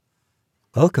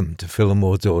Welcome to Phil and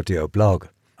Maud's audio blog.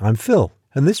 I'm Phil,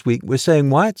 and this week we're saying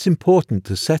why it's important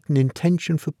to set an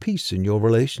intention for peace in your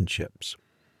relationships.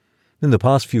 In the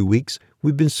past few weeks,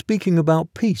 we've been speaking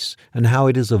about peace and how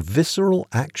it is a visceral,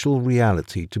 actual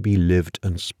reality to be lived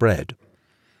and spread.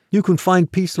 You can find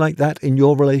peace like that in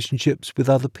your relationships with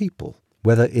other people,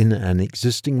 whether in an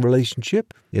existing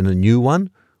relationship, in a new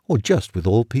one, or just with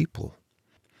all people.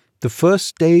 The first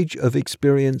stage of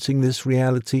experiencing this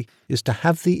reality is to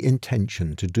have the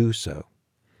intention to do so.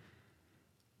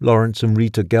 Lawrence and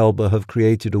Rita Gelber have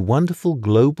created a wonderful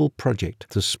global project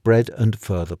to spread and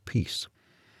further peace.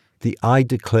 The I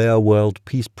Declare World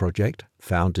Peace Project,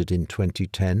 founded in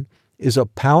 2010, is a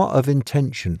power of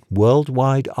intention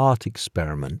worldwide art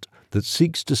experiment that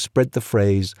seeks to spread the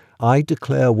phrase, I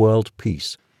declare world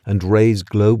peace, and raise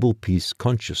global peace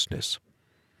consciousness.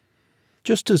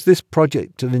 Just as this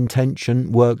project of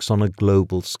intention works on a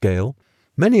global scale,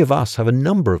 many of us have a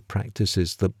number of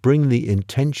practices that bring the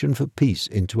intention for peace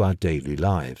into our daily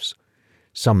lives.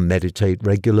 Some meditate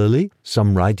regularly,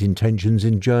 some write intentions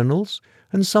in journals,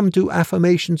 and some do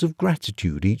affirmations of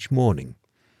gratitude each morning.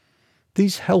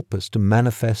 These help us to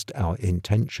manifest our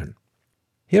intention.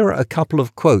 Here are a couple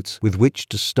of quotes with which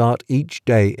to start each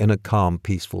day in a calm,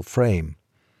 peaceful frame.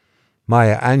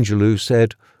 Maya Angelou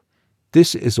said,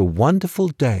 "This is a wonderful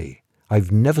day.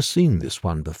 I've never seen this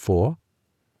one before."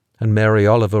 And Mary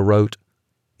Oliver wrote,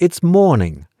 "It's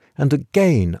morning, and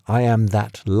again I am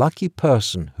that lucky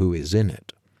person who is in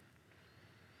it."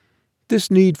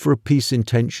 This need for a peace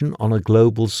intention on a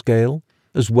global scale,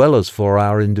 as well as for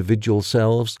our individual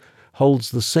selves,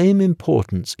 holds the same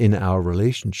importance in our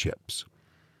relationships.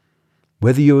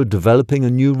 Whether you are developing a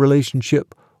new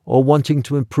relationship or wanting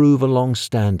to improve a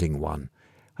long-standing one,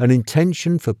 an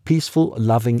intention for peaceful,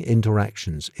 loving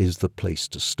interactions is the place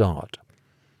to start.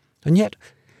 And yet,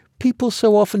 people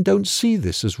so often don't see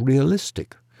this as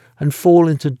realistic and fall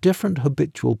into different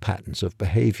habitual patterns of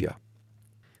behavior.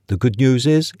 The good news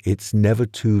is, it's never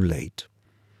too late.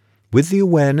 With the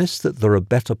awareness that there are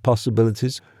better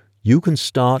possibilities, you can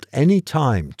start any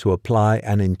time to apply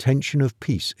an intention of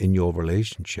peace in your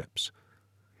relationships.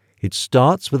 It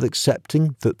starts with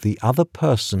accepting that the other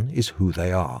person is who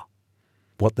they are.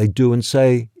 What they do and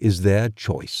say is their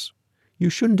choice. You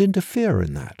shouldn't interfere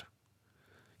in that.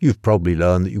 You've probably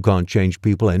learned that you can't change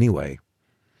people anyway.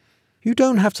 You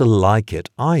don't have to like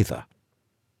it either.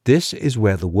 This is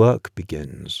where the work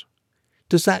begins.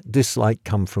 Does that dislike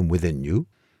come from within you,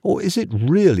 or is it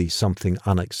really something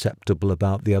unacceptable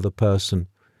about the other person?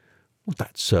 Well,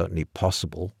 that's certainly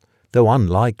possible, though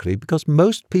unlikely because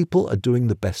most people are doing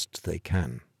the best they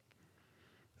can.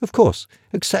 Of course,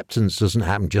 acceptance doesn't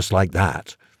happen just like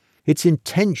that. It's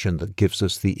intention that gives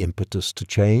us the impetus to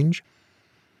change.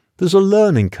 There's a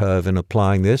learning curve in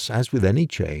applying this, as with any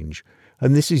change,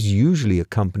 and this is usually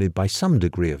accompanied by some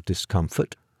degree of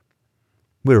discomfort.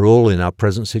 We're all in our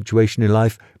present situation in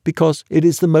life because it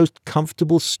is the most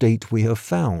comfortable state we have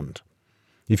found.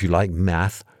 If you like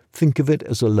math, think of it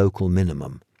as a local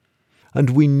minimum.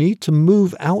 And we need to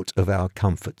move out of our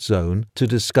comfort zone to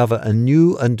discover a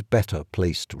new and better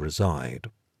place to reside.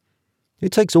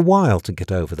 It takes a while to get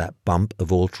over that bump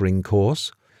of altering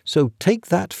course, so take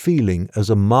that feeling as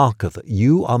a marker that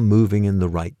you are moving in the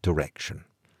right direction.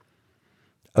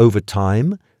 Over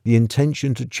time, the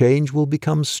intention to change will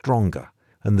become stronger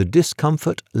and the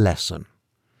discomfort lessen.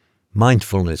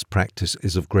 Mindfulness practice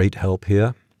is of great help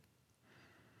here.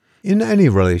 In any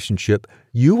relationship,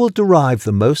 you will derive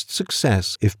the most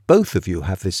success if both of you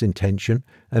have this intention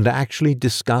and actually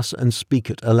discuss and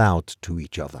speak it aloud to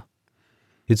each other.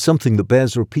 It's something that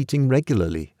bears repeating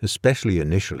regularly, especially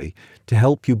initially, to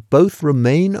help you both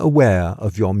remain aware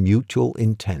of your mutual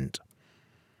intent.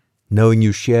 Knowing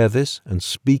you share this and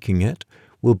speaking it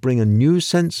will bring a new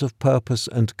sense of purpose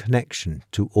and connection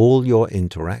to all your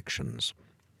interactions.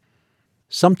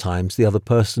 Sometimes the other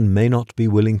person may not be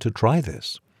willing to try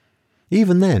this.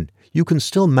 Even then, you can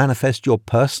still manifest your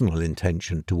personal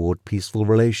intention toward peaceful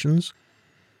relations.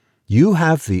 You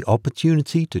have the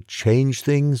opportunity to change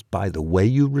things by the way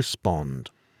you respond.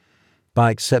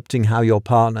 By accepting how your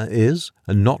partner is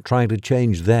and not trying to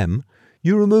change them,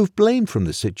 you remove blame from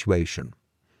the situation.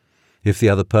 If the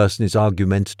other person is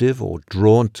argumentative or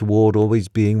drawn toward always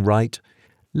being right,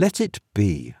 let it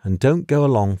be and don't go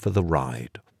along for the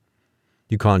ride.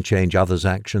 You can't change others'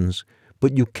 actions,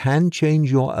 but you can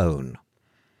change your own.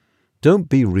 Don't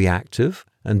be reactive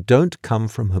and don't come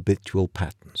from habitual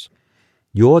patterns.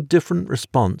 Your different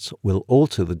response will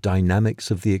alter the dynamics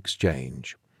of the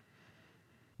exchange.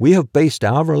 We have based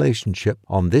our relationship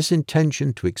on this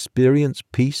intention to experience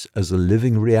peace as a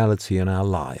living reality in our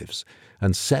lives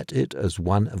and set it as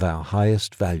one of our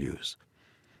highest values.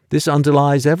 This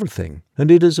underlies everything,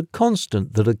 and it is a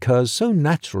constant that occurs so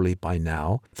naturally by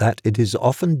now that it is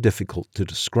often difficult to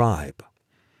describe.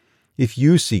 If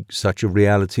you seek such a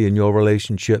reality in your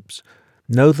relationships,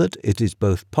 know that it is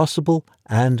both possible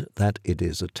and that it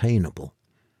is attainable.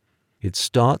 It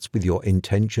starts with your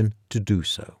intention to do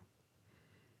so.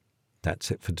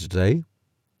 That's it for today.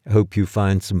 I hope you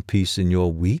find some peace in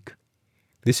your week.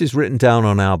 This is written down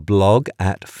on our blog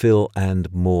at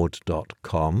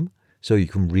philandmaud.com, so you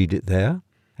can read it there.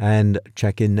 And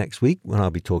check in next week when I'll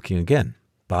be talking again.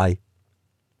 Bye.